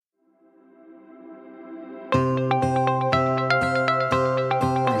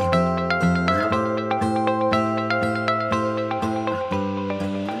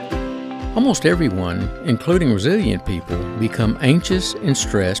Almost everyone, including resilient people, become anxious and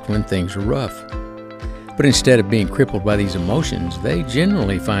stressed when things are rough. But instead of being crippled by these emotions, they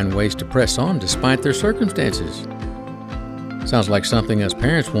generally find ways to press on despite their circumstances. Sounds like something us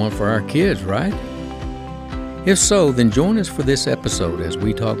parents want for our kids, right? If so, then join us for this episode as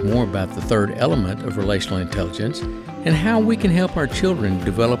we talk more about the third element of relational intelligence and how we can help our children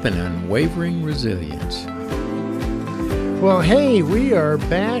develop an unwavering resilience. Well, hey, we are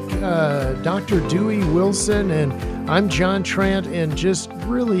back. Dr. Dewey Wilson, and I'm John Trent, and just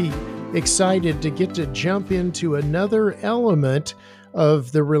really excited to get to jump into another element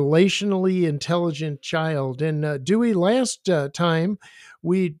of the relationally intelligent child. And Dewey, last time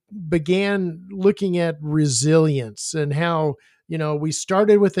we began looking at resilience and how, we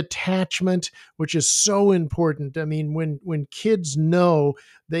started with attachment, which is so important. I mean, when kids know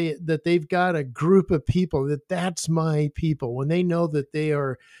that they've got a group of people, that's my people, when they know that they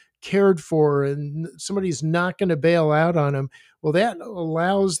are cared for and somebody's not going to bail out on them, well, that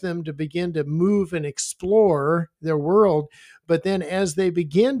allows them to begin to move and explore their world. But then as they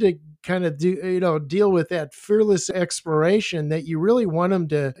begin to kind of deal with that fearless exploration that you really want them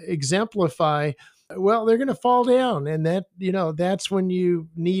to exemplify, well, they're going to fall down. And that's when you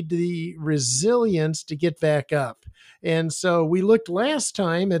need the resilience to get back up. And so we looked last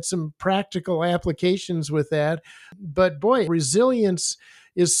time at some practical applications with that. But boy, resilience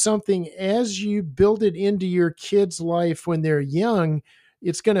is something, as you build it into your kid's life when they're young,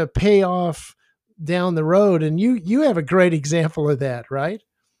 it's going to pay off down the road. And you have a great example of that, right?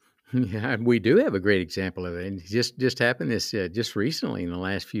 Yeah, we do have a great example of it. And it just happened just recently in the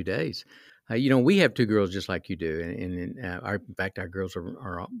last few days. We have two girls just like you do, and in fact, our girls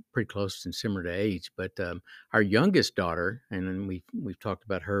are pretty close and similar to age. But our youngest daughter, and then we've talked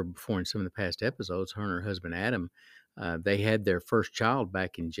about her before in some of the past episodes. Her and her husband Adam, they had their first child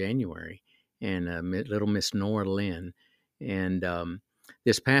back in January, and little Miss Nora Lynn. And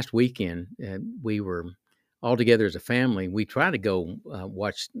this past weekend, we were all together as a family. We tried to go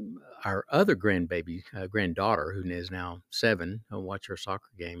watch our other granddaughter, who is now 7, watch her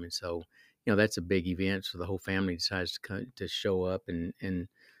soccer game, and so. That's a big event, so the whole family decides to show up and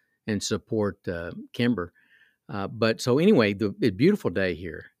support Kimber. But so anyway, a beautiful day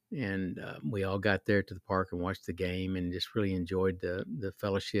here, and we all got there to the park and watched the game, and just really enjoyed the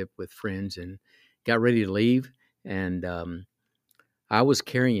fellowship with friends, and got ready to leave. And I was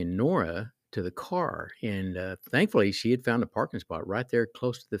carrying Nora to the car, and thankfully she had found a parking spot right there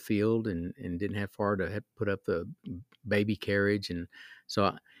close to the field, and didn't have far to put up the baby carriage, and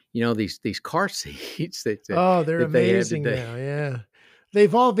so. These car seats that they're that amazing now. Yeah,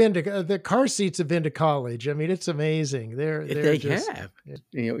 they've all been to the car seats have been to college. I mean, it's amazing. They have.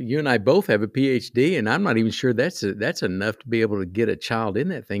 You and I both have a PhD, and I'm not even sure that's enough to be able to get a child in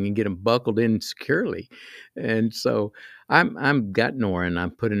that thing and get them buckled in securely. And so I'm got Nora, and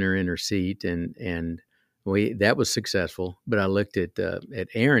I'm putting her in her seat, and that was successful. But I looked at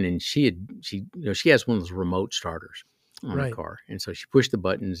Erin, and she has one of those remote starters on her car, and so she pushed the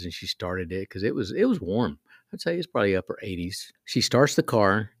buttons and she started it because it was warm. I'd say it's probably upper 80s. She starts the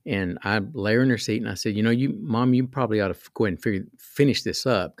car, and I lay her in her seat, and I said, Mom, you probably ought to go ahead and finish this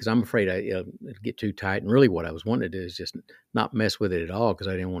up, because I'm afraid it'll get too tight. And really what I was wanting to do is just not mess with it at all, because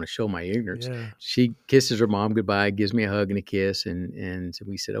I didn't want to show my ignorance. Yeah. She kisses her mom goodbye, gives me a hug and a kiss, and so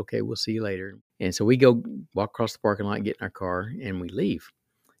we said, okay, we'll see you later. And so we go walk across the parking lot and get in our car, and we leave.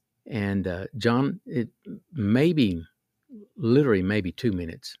 And John, it literally maybe 2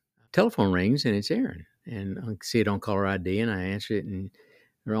 minutes. Telephone rings, and it's Erin, and I see it on caller ID, and I answer it, and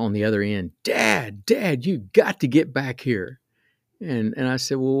they're on the other end. Dad, you got to get back here. And I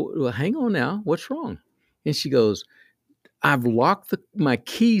said, well, hang on now. What's wrong? And she goes, I've locked my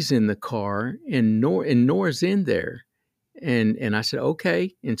keys in the car, and Nora's in there. And I said,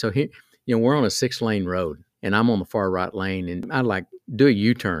 okay. And so here, we're on a 6-lane road, and I'm on the far right lane, and I do a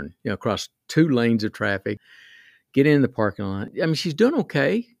U-turn, across 2 lanes of traffic. Get in the parking lot. I mean, she's doing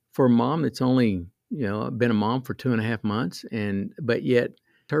okay for a mom that's only, been a mom for 2.5 months, but yet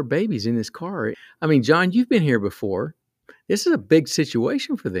her baby's in this car. I mean, John, you've been here before. This is a big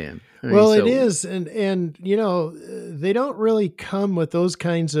situation for them. It is, and they don't really come with those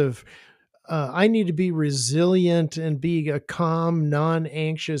kinds of. I need to be resilient and be a calm,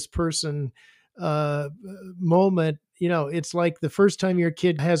 non-anxious person. Moment. It's like the first time your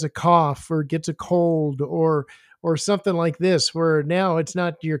kid has a cough or gets a cold or something like this, where now it's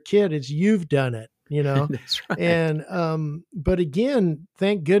not your kid, it's you've done it, That's right. And, but again,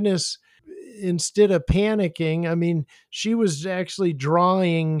 thank goodness, instead of panicking, I mean, she was actually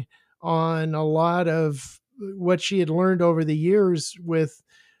drawing on a lot of what she had learned over the years with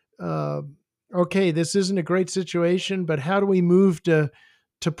okay, this isn't a great situation, but how do we move to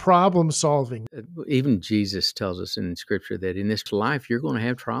problem solving? Even Jesus tells us in Scripture that in this life you're going to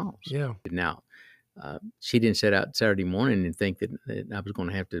have trials. Yeah. Now, she didn't set out Saturday morning and think that I was going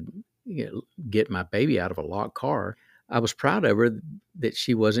to have to get my baby out of a locked car. I was proud of her that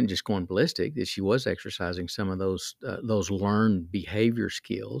she wasn't just going ballistic, that she was exercising some of those learned behavior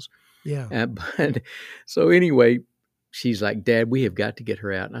skills. Yeah. But so anyway, she's like, "Dad, we have got to get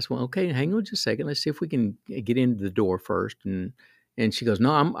her out." And I said, "Well, okay, hang on just a second. Let's see if we can get into the door first." And she goes,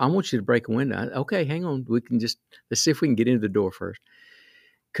 "No, I want you to break a window." Okay, hang on. Let's see if we can get into the door first.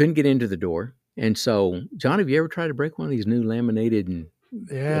 Couldn't get into the door. And so, John, have you ever tried to break one of these new laminated and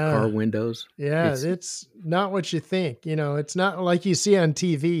car windows? Yeah, it's not what you think. It's not like you see on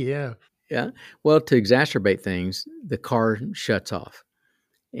TV. Yeah. Yeah. Well, to exacerbate things, the car shuts off.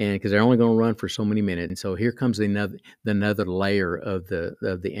 And because they're only going to run for so many minutes. And so here comes another layer of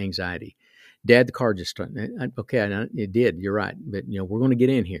the anxiety. Dad, the car just started. Okay, it did. You're right. But we're going to get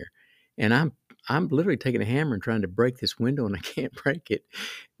in here. And I'm literally taking a hammer and trying to break this window, and I can't break it.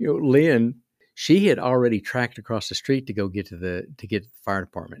 Lynn, she had already tracked across the street to go get to the fire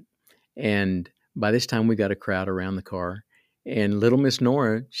department. And by this time we got a crowd around the car. And little Miss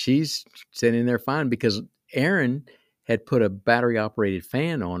Nora, she's sitting there fine because Aaron had put a battery operated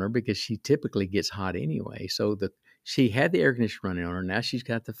fan on her because she typically gets hot anyway. So she had the air conditioner running on her. Now she's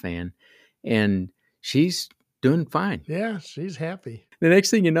got the fan and she's doing fine. Yeah, she's happy. The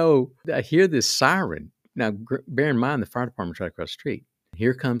next thing you know, I hear this siren. Now, bear in mind, the fire department's right across the street.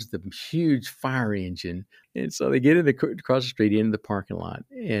 Here comes the huge fire engine. And so they get across the street into the parking lot.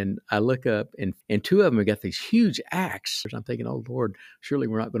 And I look up, and two of them have got these huge axes. I'm thinking, oh, Lord, surely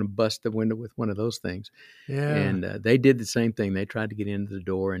we're not going to bust the window with one of those things. Yeah. And they did the same thing. They tried to get into the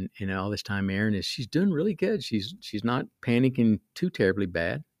door. And all this time, Erin she's doing really good. She's not panicking too terribly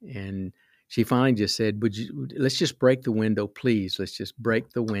bad. And she finally just said, let's just break the window, please. Let's just break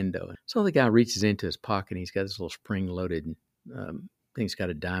the window. So the guy reaches into his pocket, and he's got this little spring-loaded thing's got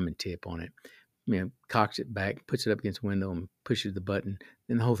a diamond tip on it. Cocks it back, puts it up against the window, and pushes the button,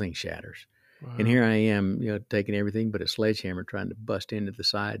 and the whole thing shatters. Wow. And here I am, taking everything but a sledgehammer, trying to bust into the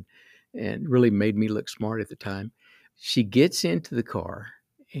side, and really made me look smart at the time. She gets into the car,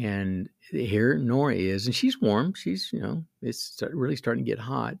 and here Nora is, and she's warm. She's, it's really starting to get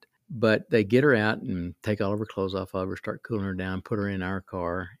hot. But they get her out and take all of her clothes off of her, start cooling her down, put her in our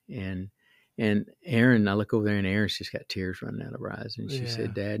car, and Erin, I look over there, and Erin's just got tears running out of her eyes. And she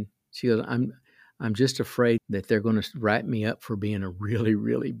said, Dad, she goes, I'm just afraid that they're going to write me up for being a really,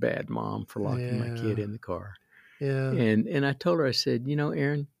 really bad mom for locking my kid in the car. Yeah. And I told her, I said,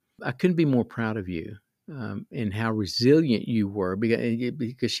 Erin, I couldn't be more proud of you and how resilient you were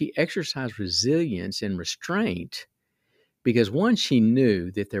because she exercised resilience and restraint because, one, she knew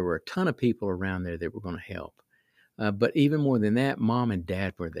that there were a ton of people around there that were going to help. But even more than that, Mom and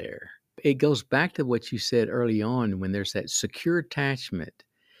Dad were there. It goes back to what you said early on when there's that secure attachment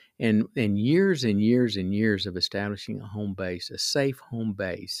and years and years and years of establishing a home base, a safe home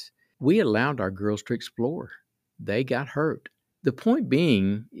base. We allowed our girls to explore. They got hurt. The point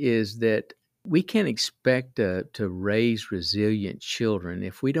being is that we can't expect to raise resilient children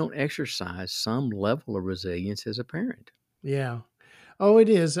if we don't exercise some level of resilience as a parent. Yeah. Oh, it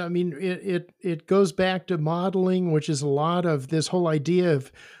is. I mean, it goes back to modeling, which is a lot of this whole idea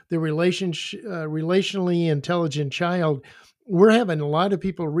of the relationally intelligent child. We're having a lot of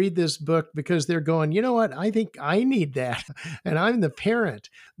people read this book because they're going, you know what? I think I need that. And I'm the parent.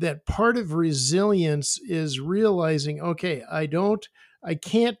 That part of resilience is realizing, okay, I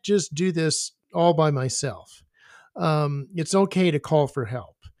can't just do this all by myself. It's okay to call for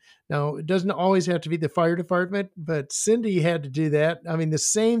help. Now, it doesn't always have to be the fire department, but Cindy had to do that. I mean, the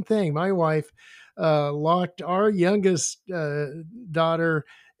same thing. My wife locked our youngest daughter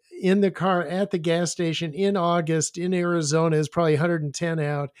in the car at the gas station in August in Arizona. It's probably 110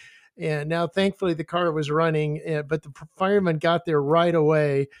 out. And now, thankfully, the car was running, but the firemen got there right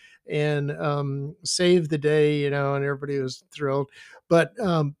away and saved the day, and everybody was thrilled. But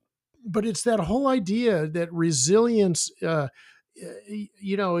it's that whole idea that resilience,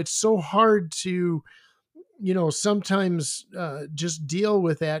 it's so hard to, sometimes just deal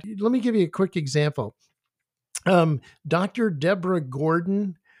with that. Let me give you a quick example. Dr. Deborah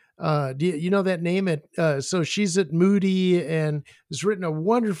Gordon, do you know that name? So she's at Moody and has written a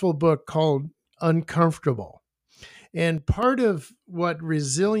wonderful book called Uncomfortable. And part of what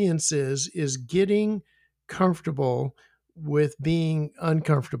resilience is getting comfortable with being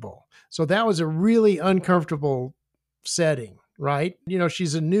uncomfortable. So that was a really uncomfortable setting, right?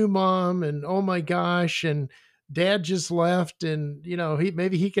 She's a new mom and oh my gosh, and dad just left, and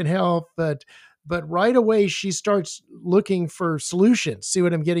maybe he can help, but right away she starts looking for solutions. See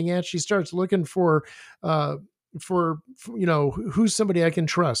what I'm getting at? She starts looking uh, for who's somebody I can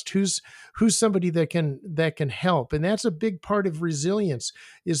trust, who's somebody that can help. And that's a big part of resilience,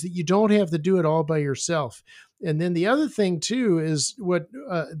 is that you don't have to do it all by yourself. And then the other thing too is what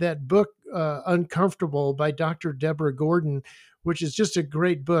that book Uncomfortable by Dr. Deborah Gordon, which is just a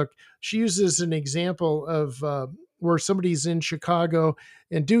great book. She uses an example of where somebody's in Chicago.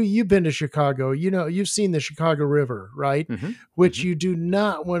 And Dewey, you've been to Chicago. You've seen the Chicago River, right? Mm-hmm. Which Mm-hmm. you do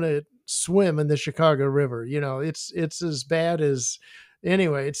not want to swim in the Chicago River. It's as bad as,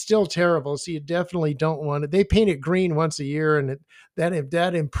 anyway, it's still terrible. So you definitely don't want it. They paint it green once a year, and that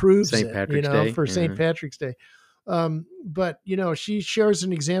improves St. it, Patrick's Day. for St. Mm-hmm. Patrick's Day. But she shares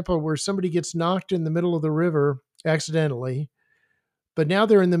an example where somebody gets knocked in the middle of the river accidentally, but now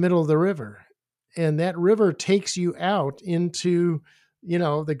they're in the middle of the river, and that river takes you out into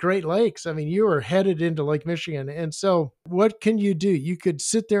the Great Lakes. I mean, you are headed into Lake Michigan. And so what can you do? You could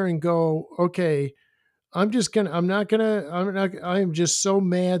sit there and go, okay, I am just so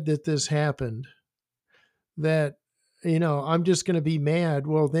mad that this happened, that I'm just going to be mad.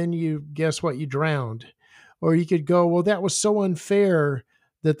 Well, then you guess what? You drowned. Or you could go, well, that was so unfair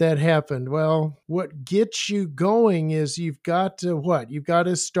that happened. Well, what gets you going is you've got to what? You've got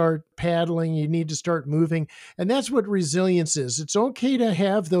to start paddling. You need to start moving. And that's what resilience is. It's okay to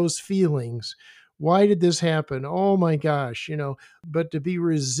have those feelings. Why did this happen? Oh my gosh, but to be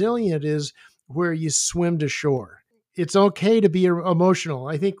resilient is where you swim to shore. It's okay to be emotional.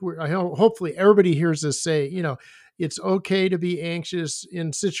 I think hopefully everybody hears us say, it's okay to be anxious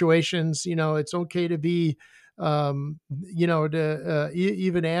in situations. It's okay to be, even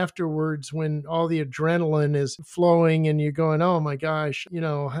afterwards, when all the adrenaline is flowing and you're going, oh my gosh,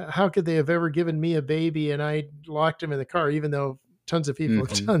 how could they have ever given me a baby and I locked him in the car, even though tons of people have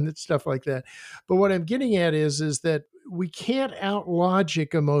Mm-hmm. done stuff like that. But what I'm getting at is that we can't out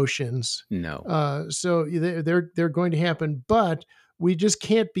logic emotions. No. So they're going to happen, but we just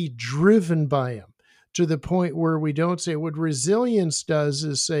can't be driven by them to the point where we don't say. What resilience does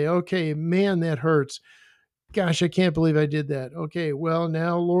is say, okay, man, that hurts. Gosh, I can't believe I did that. Okay, well,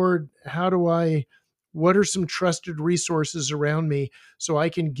 now, Lord, what are some trusted resources around me so I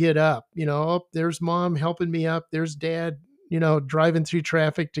can get up? Oh, there's mom helping me up. There's dad, driving through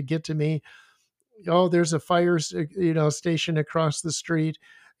traffic to get to me. Oh, there's a fire, station across the street.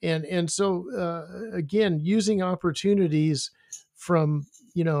 And so, again, using opportunities from,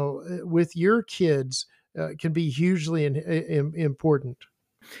 with your kids can be hugely important.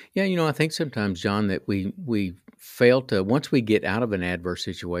 Yeah, I think sometimes, John, that we fail to, once we get out of an adverse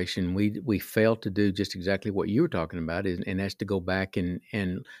situation, we fail to do just exactly what you were talking about, and that's to go back and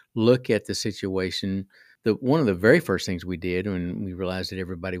look at the situation. One of the very first things we did when we realized that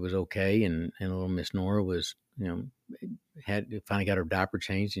everybody was okay, and little Miss Nora was, had finally got her diaper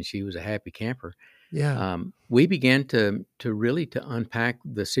changed, and she was a happy camper. Yeah. We began to really to unpack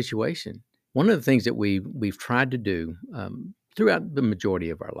the situation. One of the things that we've tried to do throughout the majority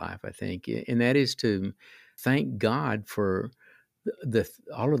of our life, I think, and that is to thank God for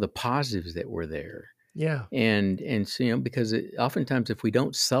all of the positives that were there. Yeah. And so, because oftentimes if we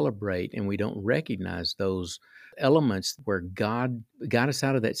don't celebrate and we don't recognize those elements where God got us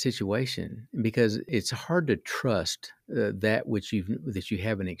out of that situation, because it's hard to trust that you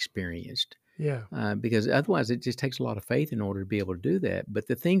haven't experienced. Yeah. Because otherwise it just takes a lot of faith in order to be able to do that. But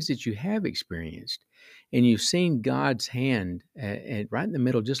the things that you have experienced, and you've seen God's hand right in the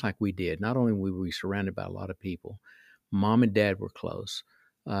middle, just like we did. Not only were we surrounded by a lot of people, mom and dad were close.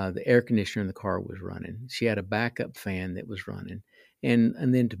 The air conditioner in the car was running. She had a backup fan that was running. And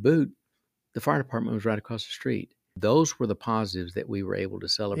then to boot, the fire department was right across the street. Those were the positives that we were able to Yeah.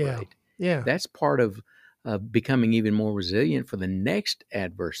 celebrate. Yeah. That's part of becoming even more resilient for the next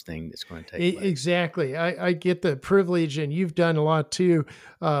adverse thing that's going to take place. Exactly. I get the privilege, and you've done a lot too,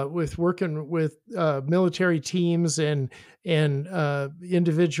 with working with military teams and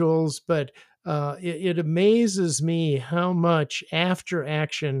individuals. But it amazes me how much after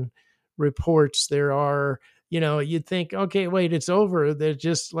action reports there are. You'd think, okay, wait, it's over.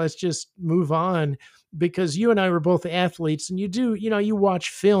 Let's just move on, because you and I were both athletes, and you watch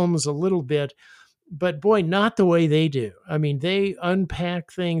films a little bit, but boy, not the way they do. I mean, they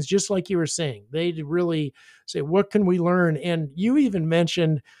unpack things just like you were saying. They really say, what can we learn? And you even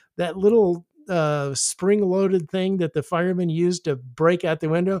mentioned that little spring-loaded thing that the firemen used to break out the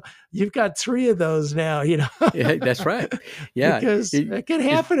window. You've got 3 of those now, Yeah, that's right. Yeah, because it can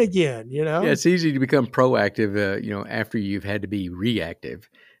happen again, Yeah, it's easy to become proactive, after you've had to be reactive.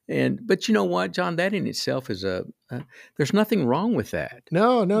 But you know what, John, that in itself is there's nothing wrong with that,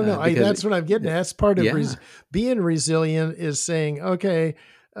 No, no, no. because That's what I'm getting at. That's part of yeah. being resilient is saying, okay,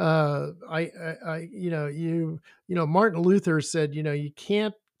 Martin Luther said, you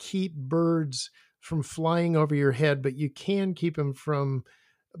can't keep birds from flying over your head, but you can keep them from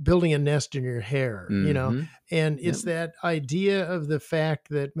building a nest in your hair, Mm-hmm. and Yep. it's that idea of the fact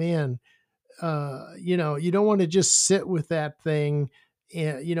that, man, you don't want to just sit with that thing.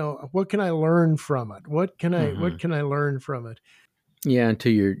 And, what can I learn from it? What Uh-huh. can I learn from it? Yeah, and to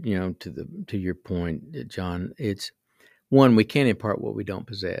your, to your point, John, it's one, we can't impart what we don't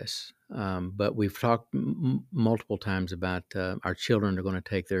possess. But we've talked multiple times about our children are going to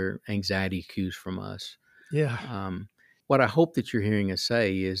take their anxiety cues from us. Yeah. Um, what I hope that you're hearing us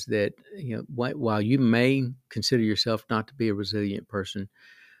say is that, while you may consider yourself not to be a resilient person,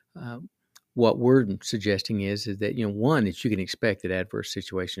 uh, what we're suggesting is that, one, that you can expect that adverse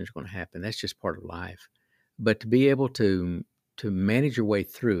situations are going to happen. That's just part of life. But to be able to manage your way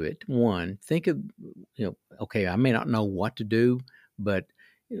through it, one, think of, okay, I may not know what to do, but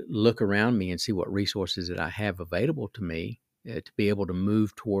look around me and see what resources that I have available to me to be able to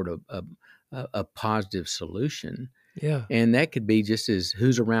move toward a positive solution. Yeah. And that could be just as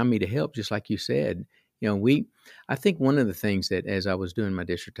who's around me to help, just like you said. I think one of the things that, as I was doing my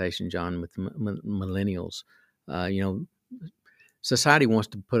dissertation, John, with millennials, uh, you know, society wants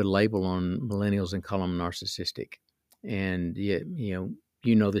to put a label on millennials and call them narcissistic. And yet, you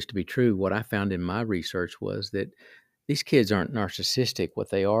know this to be true. What I found in my research was that these kids aren't narcissistic.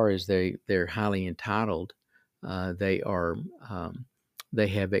 What they are is they're highly entitled. They are they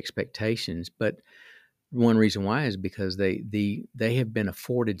have expectations, but one reason why is because they have been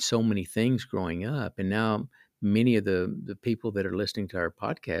afforded so many things growing up, and now many of the people that are listening to our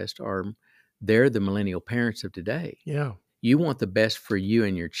podcast they're the millennial parents of today. Yeah. You want the best for you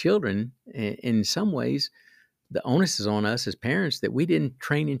and your children. And in some ways, the onus is on us as parents that we didn't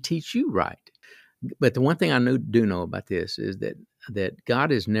train and teach you right. But the one thing I do know about this is that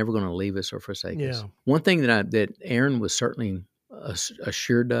God is never going to leave us or forsake us. Yeah. One thing that Erin was certainly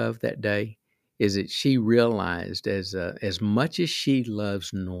assured of that day is that she realized as much as she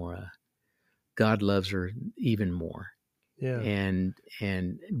loves Nora, God loves her even more. Yeah.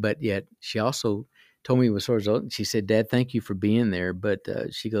 And but yet she also told me, with sort of, she said, "Dad, thank you for being there." But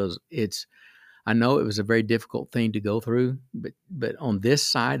she goes, I know it was a very difficult thing to go through, but on this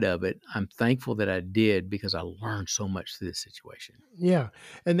side of it, I'm thankful that I did, because I learned so much through this situation. Yeah,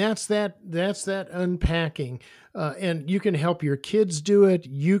 and that's that unpacking, and you can help your kids do it.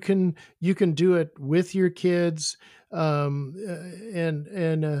 You can do it with your kids, and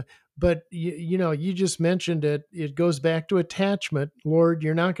but you just mentioned it. It goes back to attachment. Lord,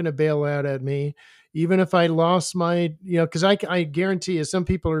 you're not going to bail out at me, even if I lost my, because I guarantee you, some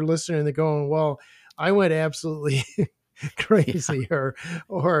people are listening and they're going, well, I went absolutely Yeah. crazy, or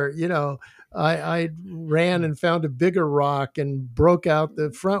I ran and found a bigger rock and broke out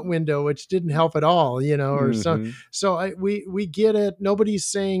the front window, which didn't help at all, or so. Mm-hmm. So we get it. Nobody's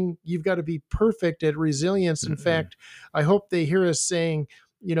saying you've got to be perfect at resilience. In Mm-mm. fact, I hope they hear us saying,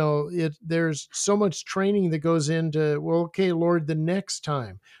 there's so much training that goes into, well, okay, Lord, the next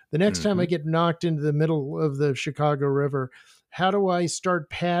time I Mm-hmm. get knocked into the middle of the Chicago River, how do I start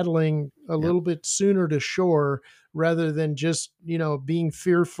paddling a Yep. little bit sooner to shore, rather than just being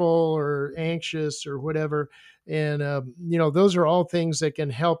fearful or anxious or whatever? And those are all things that can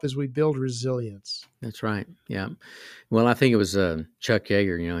help as we build resilience. That's right. Yeah. Well, I think it was Chuck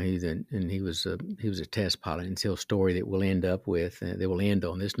Yeager. He was a test pilot. And so a story that we'll end up with, that will end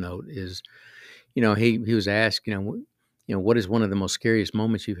on this note, is, he was asked, what is one of the most scariest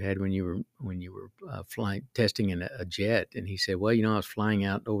moments you've had when you were flying, testing in a jet? And he said, well, I was flying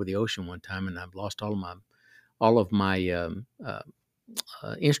out over the ocean one time, and I've lost all of my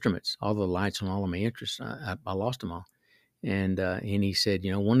instruments, all the lights on all of my interests. I lost them all. And he said,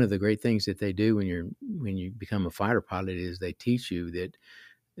 one of the great things that they do when you become a fighter pilot is they teach you that,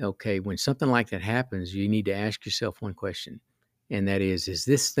 okay, when something like that happens, you need to ask yourself one question, and that is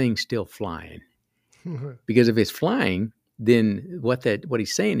this thing still flying? Because if it's flying, then what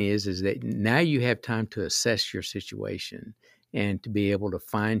he's saying is that now you have time to assess your situation and to be able to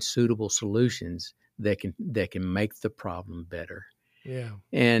find suitable solutions that can make the problem better. Yeah.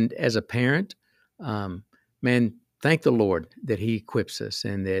 And as a parent, man, thank the Lord that He equips us,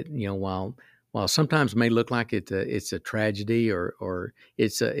 and that, while sometimes it may look like it's a tragedy, or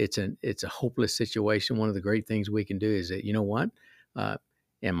it's a hopeless situation. One of the great things we can do is that, what, uh,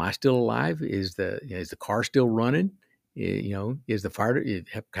 am I still alive? Is the car still running? Is the fire?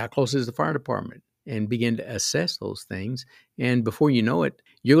 How close is the fire department? and begin to assess those things. And before you know it,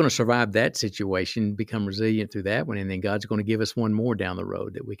 you're going to survive that situation, become resilient through that one, and then God's going to give us one more down the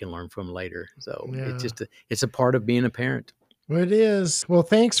road that we can learn from later. So Yeah. it's a part of being a parent. Well, it is. Well,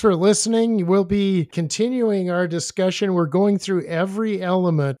 thanks for listening. We'll be continuing our discussion. We're going through every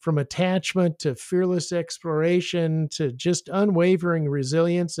element from attachment to fearless exploration to just unwavering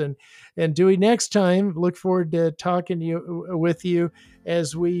resilience. And Dewey, next time, look forward to talking to you with you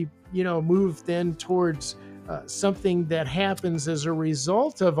as we, move then towards something that happens as a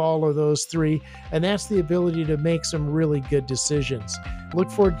result of all of those three, and that's the ability to make some really good decisions. Look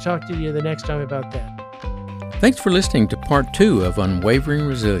forward to talking to you the next time about that. Thanks for listening to Part 2 of Unwavering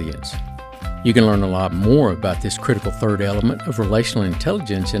Resilience. You can learn a lot more about this critical third element of relational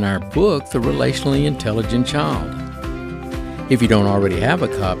intelligence in our book, The Relationally Intelligent Child. If you don't already have a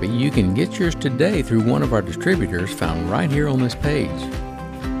copy, you can get yours today through one of our distributors found right here on this page.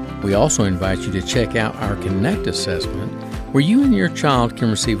 We also invite you to check out our Connect assessment, where you and your child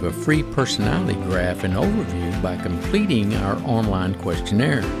can receive a free personality graph and overview by completing our online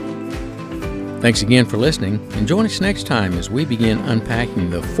questionnaire. Thanks again for listening, and join us next time as we begin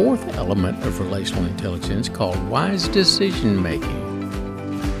unpacking the fourth element of relational intelligence called wise decision making.